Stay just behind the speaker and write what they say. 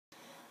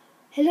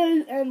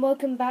Hello and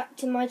welcome back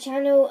to my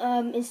channel.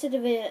 Instead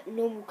of a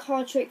normal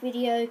card trick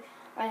video,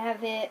 I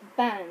have it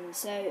band.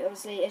 So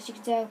obviously, as you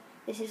can tell,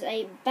 this is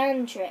a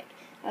band trick.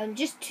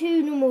 Just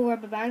two normal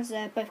rubber bands,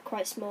 they're both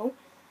quite small.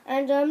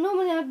 And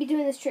normally I'd be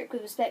doing this trick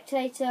with a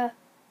spectator,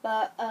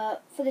 but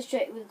for this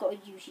trick we've got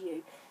to use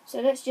you.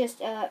 So let's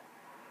just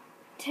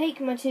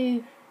take my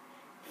two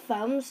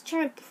thumbs,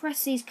 try and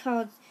press these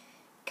cards,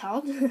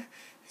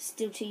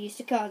 still too used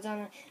to cards,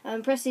 aren't I?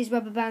 Press these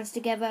rubber bands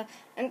together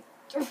and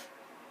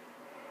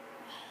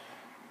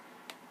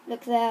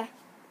look there,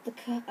 the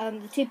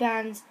two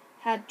bands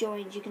have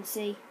joined, you can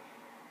see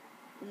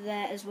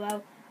there as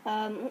well.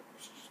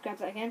 Just grab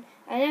that again.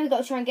 And then we've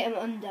got to try and get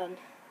them undone,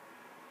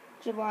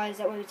 otherwise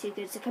that won't be too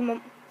good. So come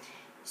on,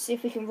 see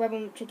if we can rub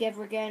them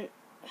together again.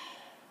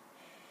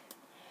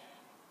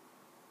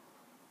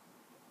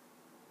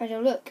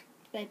 And look,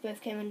 they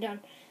both came undone.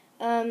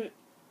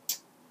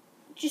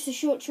 Just a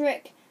short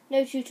trick,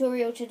 no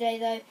tutorial today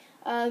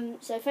though.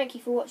 So thank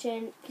you for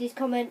watching. Please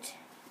comment,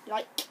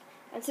 like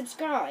and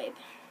subscribe.